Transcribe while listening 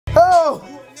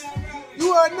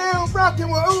You are now rocking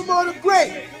with Omar the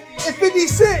Great and 50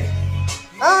 Cent.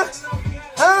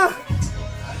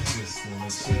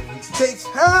 Takes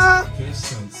time.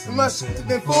 It must have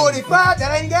been 45.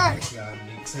 That ain't got it.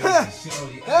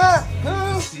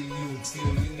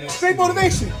 Straight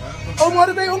motivation. Omar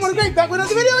the Great. Back with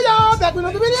another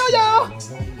video, y'all.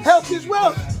 Health is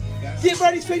wealth. Get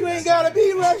ready so you ain't gotta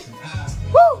be ready.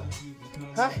 Woo!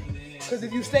 Because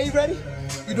if you stay ready,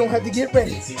 you don't have to get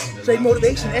ready. Straight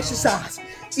motivation, exercise,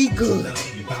 eat good.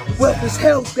 Wealth is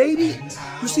health, baby.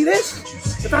 You see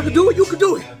this? If I could do it, you could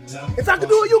do it. If I could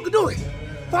do it, you could do it.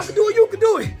 If I could do it, you could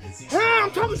do it.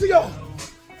 I'm talking to y'all.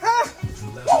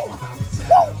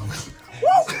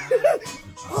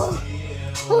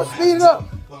 Speed it up.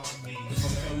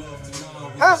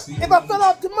 If I fell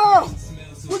off tomorrow,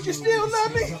 would you still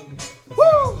love me?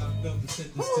 Woo!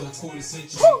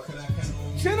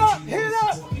 Chin up, head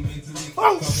up.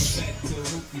 Oh.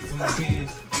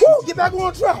 Woo! Get back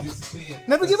on track.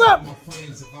 Never give up.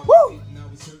 Woo!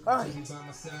 Alright.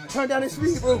 Turn down this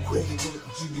speed real quick.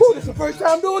 Woo! This is the first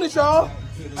time doing this, y'all.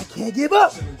 I can't give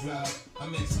up.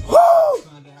 Woo!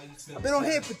 I've been on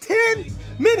here for 10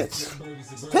 minutes.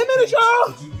 10 minutes,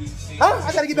 y'all.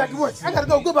 I gotta get back to work. I gotta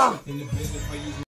go. Goodbye.